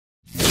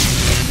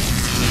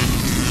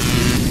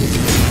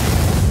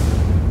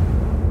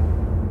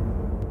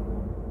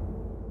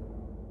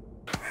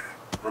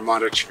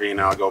Rahmondo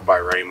Trevino. I go by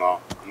Raemo.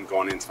 I'm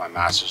going into my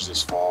master's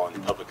this fall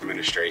in public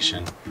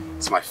administration.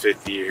 It's my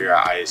 5th year here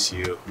at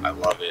ISU. I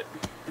love it.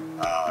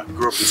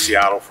 Grew up in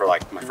Seattle for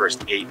like my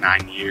first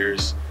 8-9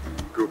 years.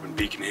 Grew up in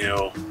Beacon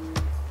Hill.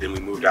 Then we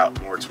moved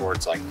out more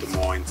towards like Des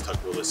Moines,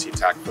 Tukwila,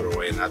 SeaTac,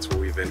 Put-Away, and that's where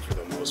we've been for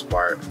the most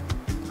part.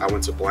 I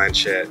went to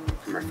Blanchette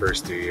for my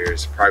first 3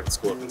 years, private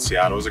school up in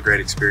Seattle. It was a great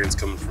experience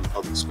coming from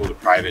public school to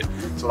private.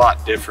 It's a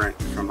lot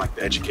different from like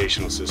the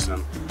educational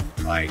system,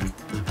 like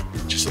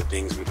just the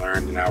things we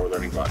learned, and now we're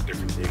learning about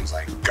different things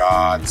like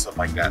God, stuff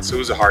like that. So it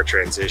was a hard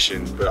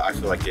transition, but I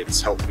feel like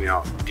it's helped me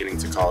out getting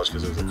to college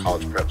because it was a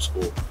college prep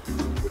school,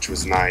 which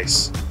was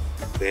nice.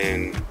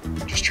 Then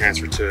just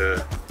transferred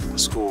to a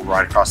school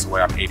right across the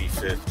way on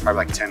 85th,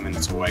 probably like 10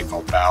 minutes away,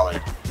 called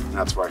Ballard, and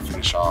that's where I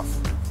finish off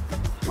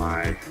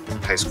my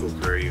high school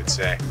career, you would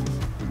say.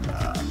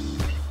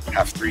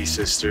 Have 3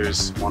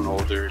 sisters, 1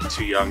 older,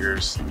 2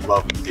 youngers,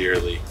 love them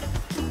dearly.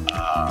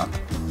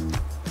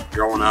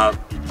 Growing up,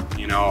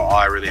 you know, all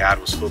I really had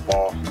was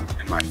football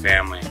and my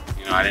family.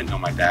 You know, I didn't know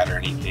my dad or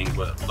anything,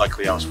 but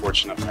luckily I was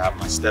fortunate enough to have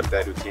my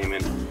stepdad who came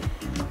in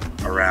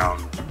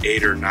around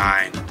 8 or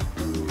 9,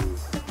 who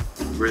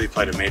really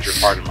played a major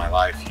part in my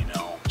life, you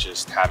know,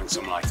 just having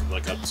someone I could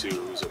look up to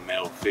who's a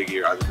male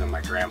figure other than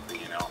my grandpa,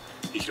 you know.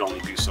 He could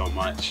only do so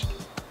much,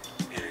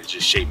 and it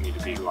just shaped me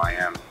to be who I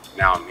am.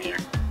 Now I'm here.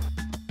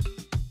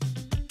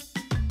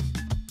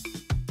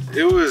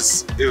 It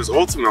was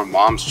ultimately my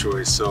mom's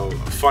choice. So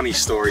a funny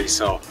story.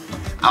 So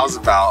I was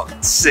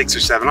about 6 or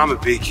 7. I'm a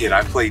big kid.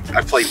 I played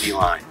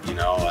D-line. You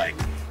know, like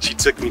she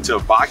took me to a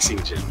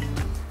boxing gym,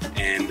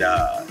 and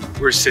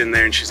we're sitting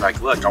there, and she's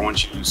like, "Look, I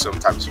want you to do some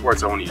type of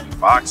sports. I want you to do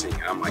boxing."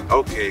 And I'm like,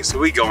 "Okay." So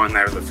we go in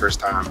there the first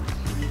time,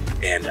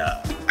 and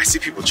I see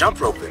people jump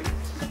roping.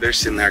 They're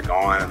sitting there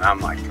going, and I'm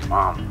like,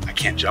 "Mom, I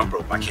can't jump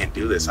rope. I can't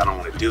do this. I don't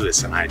want to do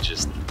this." And I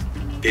just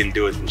didn't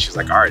do it. And she's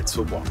like, "All right, it's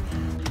football."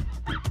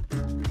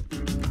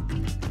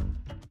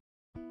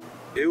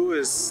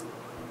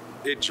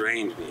 It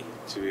drained me,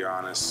 to be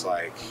honest.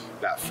 Like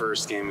that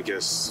first game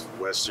against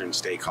Western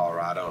State,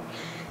 Colorado,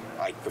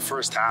 like the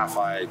first half,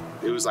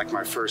 it was like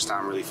my first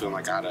time really feeling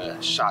like I had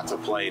a shot to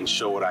play and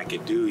show what I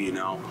could do, you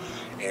know.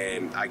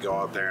 And I go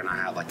out there and I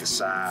had like a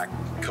sack,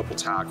 a couple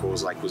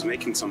tackles, like was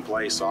making some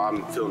plays, so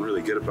I'm feeling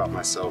really good about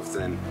myself.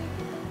 Then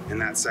in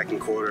that second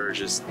quarter,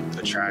 just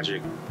a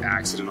tragic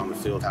accident on the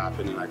field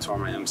happened, and I tore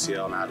my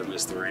MCL and I had to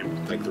miss the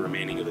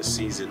remaining of the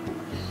season.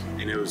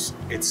 And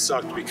it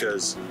sucked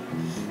because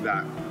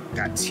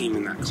that team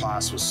in that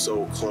class was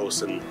so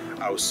close, and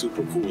I was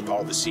super cool with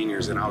all the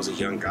seniors, and I was a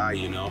young guy,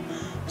 you know.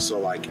 So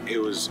like it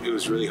was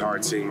really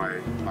hard seeing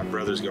my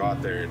brothers go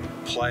out there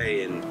and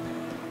play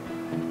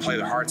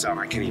their hearts out, and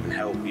I can't even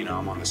help, you know.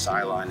 I'm on the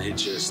sideline.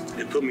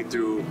 It put me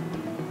through,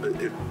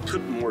 it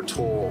put more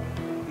toll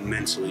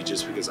mentally,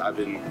 just because I've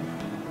been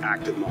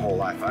active my whole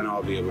life. I know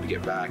I'll be able to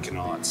get back and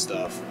all that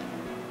stuff,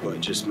 but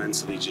just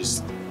mentally,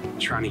 just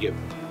trying to get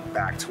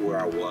back to where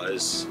I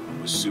was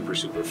super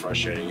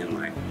frustrating. And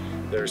like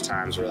there's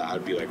times where I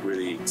would be like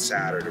really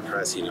sad or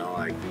depressed, you know,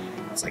 like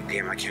it's like,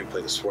 damn, I can't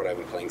play the sport I've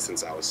been playing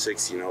since I was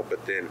 6, you know.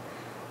 But then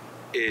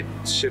it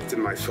shifted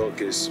my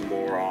focus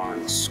more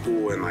on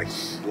school and like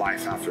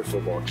life after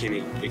football.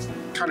 It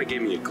kind of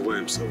gave me a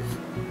glimpse of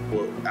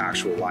what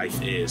actual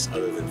life is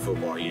other than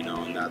football, you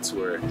know. And that's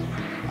where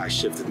I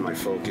shifted my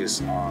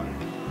focus on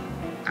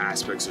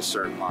aspects of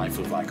certain life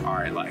of like, all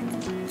right, like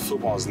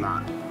football is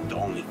not the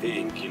only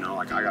thing, you know.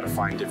 Like I got to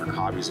find different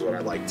hobbies of what I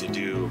like to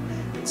do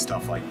and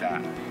stuff like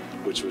that,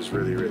 which was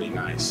really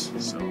nice.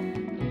 So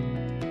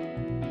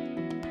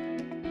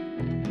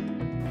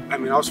I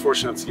mean, I was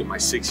fortunate enough to get my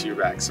 6th year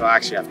back, so I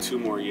actually have 2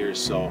 more years.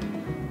 So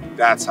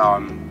that's how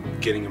I'm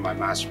getting in my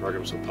master's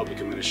program, so public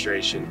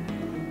administration.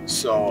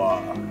 So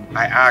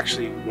I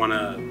actually want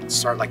to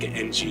start like an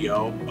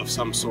NGO of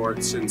some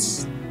sort,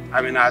 since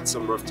I mean I had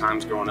some rough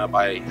times growing up.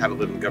 I had to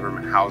live in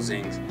government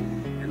housing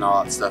and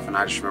all that stuff, and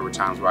I just remember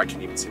times where I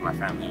couldn't even see my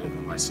family other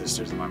than my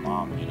sisters and my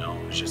mom, you know.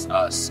 It was just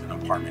us in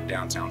an apartment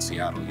downtown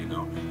Seattle, you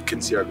know.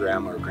 Couldn't see our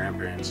grandma or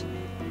grandparents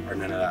or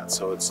none of that.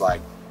 So it's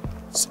like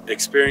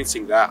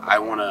experiencing that, I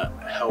want to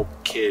help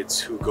kids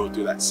who go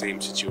through that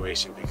same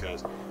situation,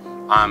 because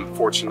I'm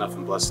fortunate enough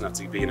and blessed enough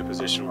to be in a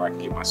position where I can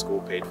get my school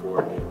paid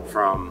for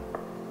from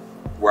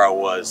where I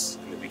was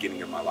in the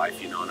beginning of my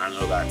life, you know. And I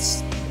know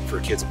that's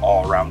for kids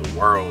all around the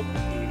world,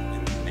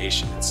 in the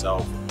nation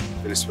itself,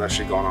 and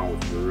especially going on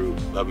with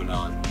Beirut,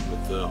 Lebanon,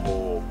 with the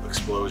whole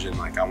explosion.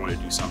 Like I want to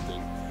do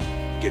something,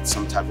 get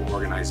some type of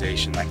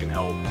organization that can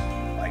help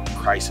like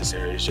crisis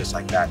areas just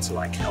like that, to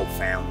like help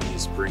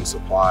families, bring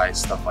supplies,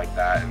 stuff like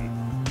that, and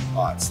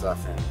all that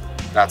stuff. And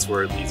that's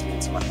where it leads me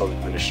into my public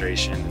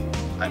administration.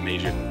 I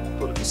majored in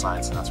political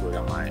science, and that's where I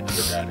got my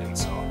undergrad in.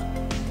 So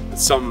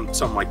it's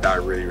something like that I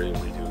really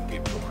want to do and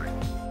get going.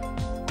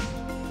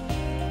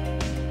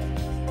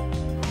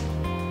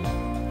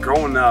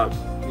 Growing up,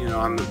 you know,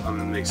 I'm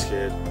a mixed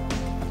kid.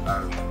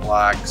 I'm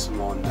Black,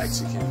 Samoan,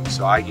 Mexican,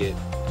 so I get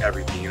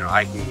everything. You know,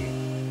 I've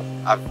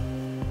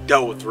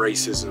dealt with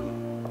racism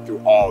through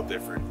all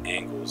different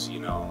angles, you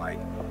know. Like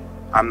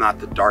I'm not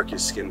the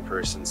darkest skinned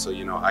person, so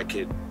you know, I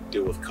could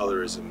deal with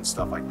colorism and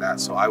stuff like that,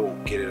 so I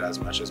won't get it as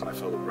much as my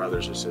fellow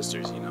brothers or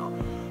sisters, you know.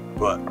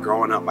 But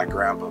growing up, my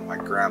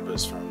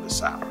grandpa's from the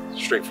South,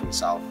 straight from the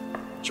South,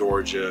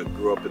 Georgia,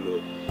 grew up in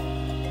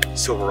the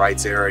civil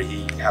rights era.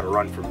 He had a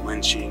run from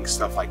lynching,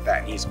 stuff like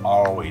that, and he's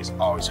always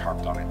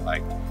harped on it,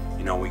 like,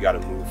 you know, we got to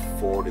move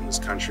forward in this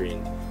country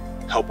and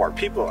help our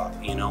people out,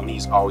 you know, and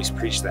he's always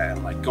preached that.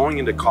 And like going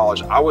into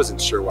college, I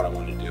wasn't sure what I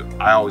wanted to do.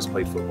 I always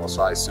played football,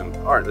 so I assumed,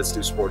 all right, let's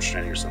do sports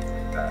training or something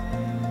like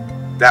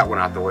that. That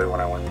went out the way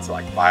when I went into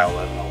like Bio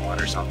 1101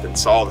 or something.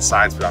 Saw all the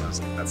signs, but I was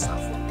like, that's not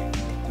for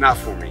me, not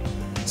for me.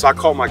 So I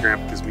called my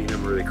grandpa because me and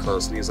him were really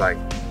close, and he's like,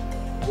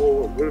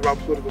 well, what about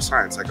political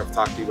science? Like, I've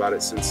talked to you about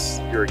it since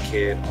you're a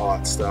kid, all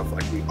that stuff.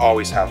 Like, we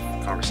always have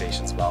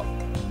conversations about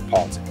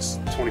politics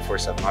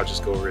 24/7. I'll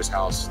just go over his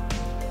house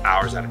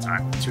hours at a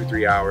time,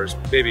 2-3 hours,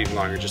 maybe even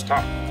longer, just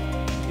talk,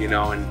 you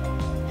know.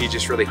 And he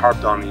just really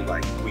harped on me,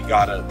 like, we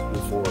gotta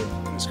move forward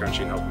in this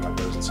country and help my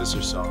brothers and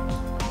sisters. So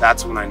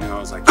that's when I knew, I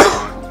was like,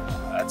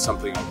 that's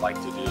something I'd like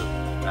to do.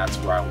 And that's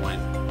where I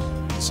went,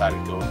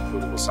 decided to go into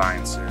political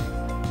science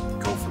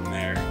and go from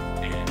there.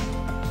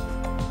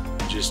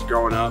 And just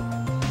growing up,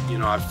 you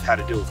know, I've had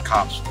to deal with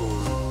cops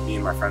pulling me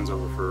and my friends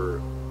over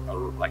for a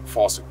like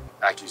false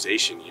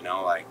accusation, you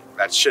know, like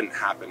that shouldn't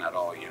happen at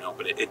all, you know,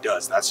 but it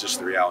does. That's just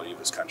the reality of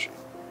this country,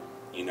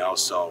 you know.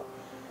 So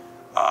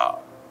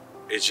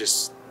it's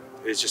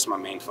just my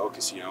main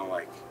focus, you know.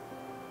 Like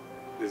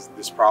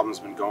this problem's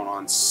been going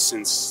on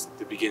since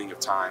the beginning of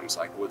times.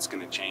 Like, what's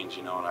going to change,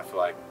 you know? And I feel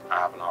like I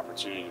have an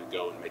opportunity to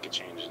go and make a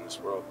change in this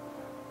world.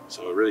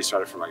 So it really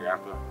started from my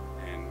grandpa.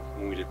 And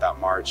when we did that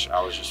march,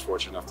 I was just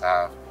fortunate enough to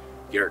have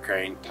Garrett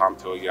Crane, Tom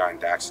Togia, and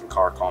Daxton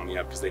Carr call me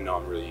up because they know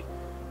I'm really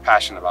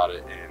passionate about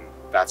it. And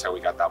that's how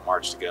we got that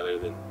march together.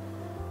 Then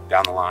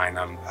down the line,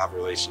 I have a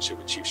relationship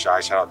with Chief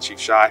Shy. Shout out to Chief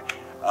Shy.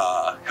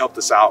 Helped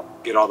us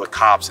out, get all the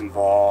cops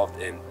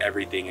involved and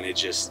everything. And it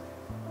just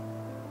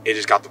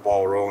got the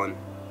ball rolling.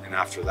 And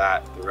after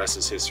that, the rest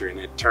is history. And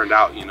it turned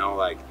out, you know,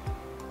 like,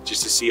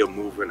 just to see a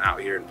movement out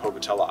here in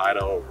Pocatello,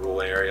 Idaho, a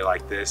rural area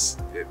like this,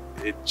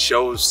 it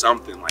shows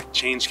something. Like,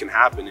 change can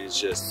happen. It's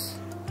just,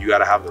 you got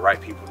to have the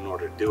right people in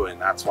order to do it.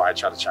 And that's why I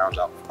try to challenge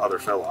out other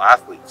fellow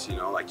athletes, you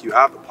know, like, you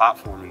have the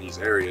platform in these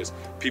areas,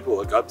 people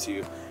look up to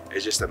you.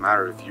 It's just a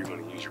matter of if you're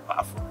going to use your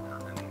platform or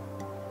not, and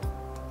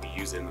you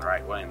use it in the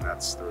right way, and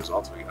that's the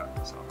results we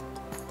got. So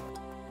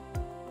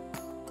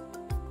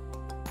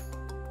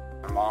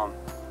my mom,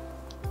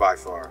 by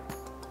far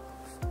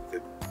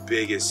the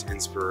biggest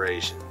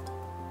inspiration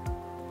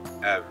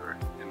ever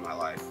in my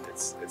life.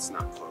 It's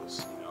not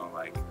close, you know.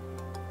 Like,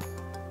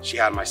 she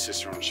had my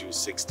sister when she was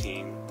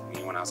 16,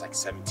 me when I was like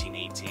 17,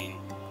 18,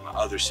 my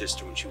other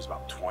sister when she was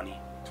about 20,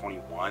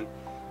 21.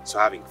 So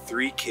having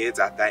 3 kids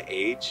at that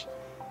age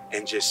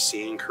and just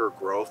seeing her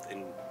growth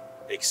and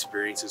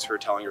experiences, her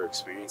telling her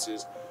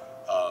experiences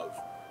of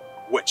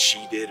what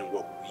she did and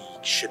what we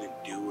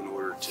shouldn't do in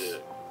order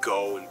to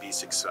go and be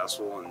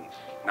successful and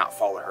not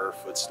follow her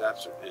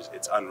footsteps,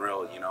 it's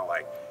unreal, you know.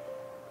 Like,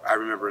 I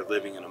remember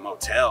living in a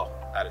motel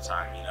at a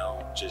time, you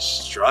know,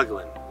 just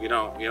struggling. You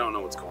don't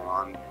know what's going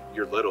on.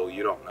 You're little,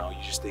 you don't know.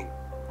 You just think,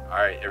 all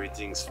right,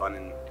 everything's fun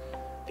and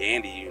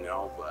dandy, you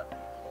know.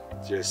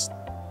 But just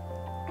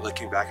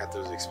looking back at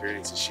those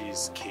experiences,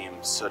 she's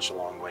came such a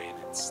long way, and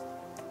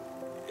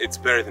it's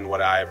better than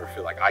what I ever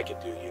feel like I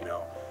could do, you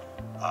know.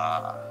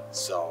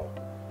 So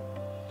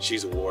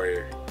she's a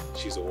warrior.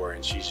 She's a warrior,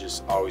 and she's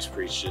just always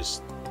preached,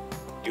 just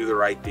do the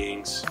right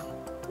things,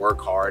 work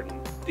hard,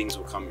 and things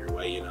will come your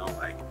way, you know.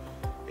 Like,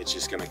 it's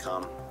just gonna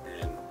come.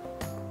 And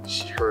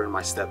her and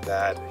my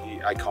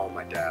stepdad, I call him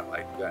my dad,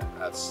 like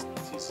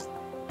he's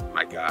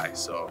my guy.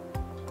 So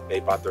they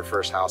bought their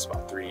first house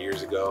about 3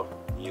 years ago,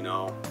 you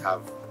know.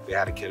 They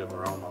had a kid of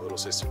her own, my little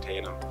sister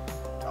Tatum.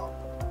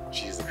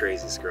 She's the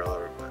craziest girl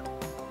ever, but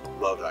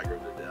love that girl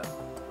to death.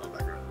 Love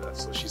that girl to death.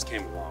 So she's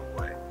came a long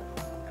way,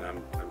 and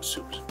I'm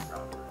super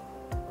proud of her.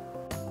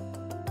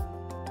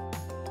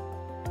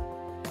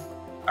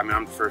 I mean,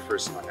 I'm the first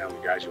person in my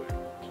family graduating,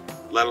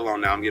 let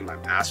alone now I'm getting my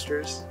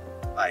master's.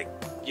 Like,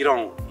 you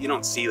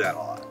don't see that a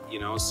lot, you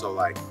know. So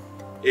like,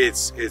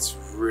 it's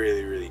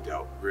really, really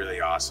dope,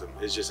 really awesome.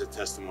 It's just a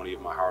testimony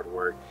of my hard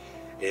work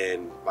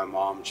and my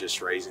mom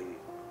just raising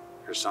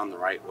her son the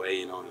right way,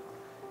 you know,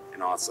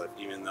 and all that stuff.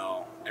 Even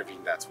though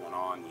everything that's went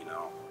on, you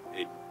know,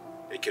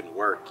 it can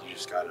work. You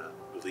just gotta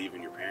believe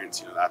in your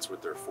parents. You know, that's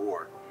what they're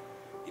for.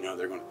 You know,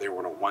 they're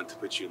gonna want to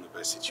put you in the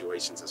best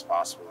situations as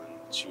possible, and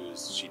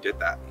she did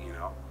that, you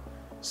know.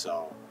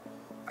 So,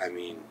 I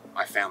mean,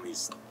 my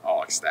family's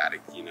all ecstatic,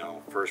 you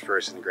know. First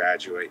person to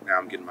graduate. Now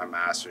I'm getting my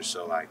master's,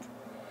 so like,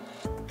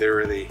 they're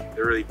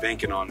really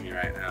banking on me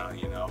right now,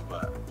 you know.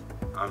 But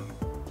I'm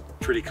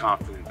pretty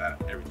confident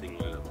that everything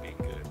will end up being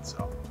good.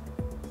 So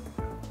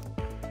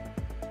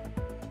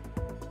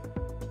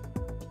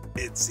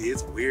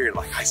it's weird.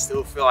 Like, I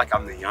still feel like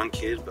I'm the young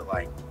kid, but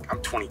like,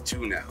 I'm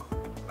 22 now.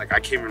 Like, I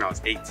came here when I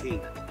was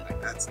 18.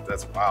 Like,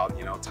 that's wild,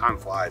 you know. Time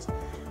flies.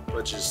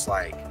 But just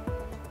like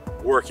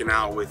working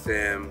out with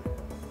them,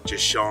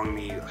 just showing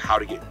me how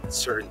to get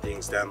certain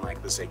things done,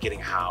 like let's say getting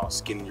a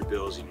house, getting your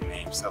bills in your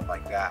name, stuff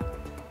like that.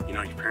 You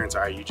know, your parents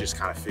are, you just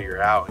kind of figure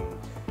it out, and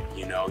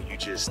you know, you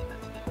just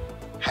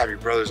have your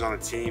brothers on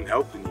the team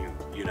helping you,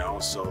 you know.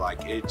 So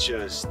like they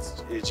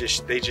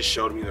just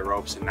showed me the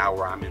ropes, and now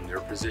where I'm in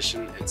their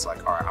position, it's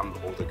like, all right, I'm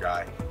the older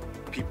guy.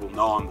 People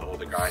know I'm the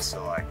older guy,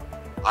 so like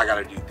I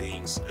gotta do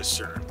things a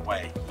certain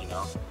way, you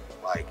know.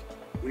 Like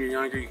when you're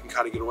younger, you can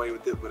kind of get away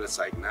with it, but it's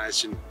like, nah, it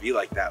shouldn't be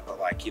like that. But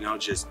like, you know,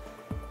 just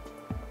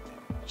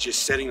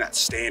setting that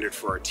standard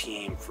for our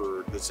team,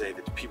 for let's say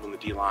the people in the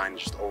D-line,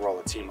 just overall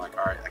the team, like,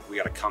 all right, like we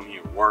got to come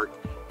here, work,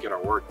 get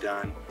our work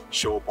done,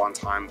 show up on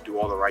time, do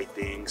all the right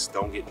things,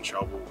 don't get in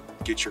trouble,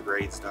 get your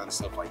grades done,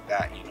 stuff like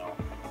that. You know,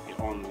 it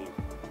only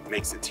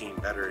makes the team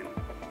better, and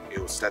it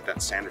will set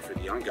that standard for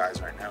the young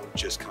guys right now who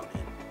just come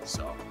in.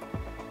 So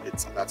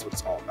that's what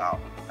it's all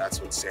about.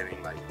 That's what setting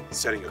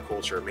a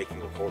culture,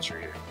 making a culture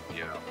here,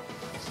 you know.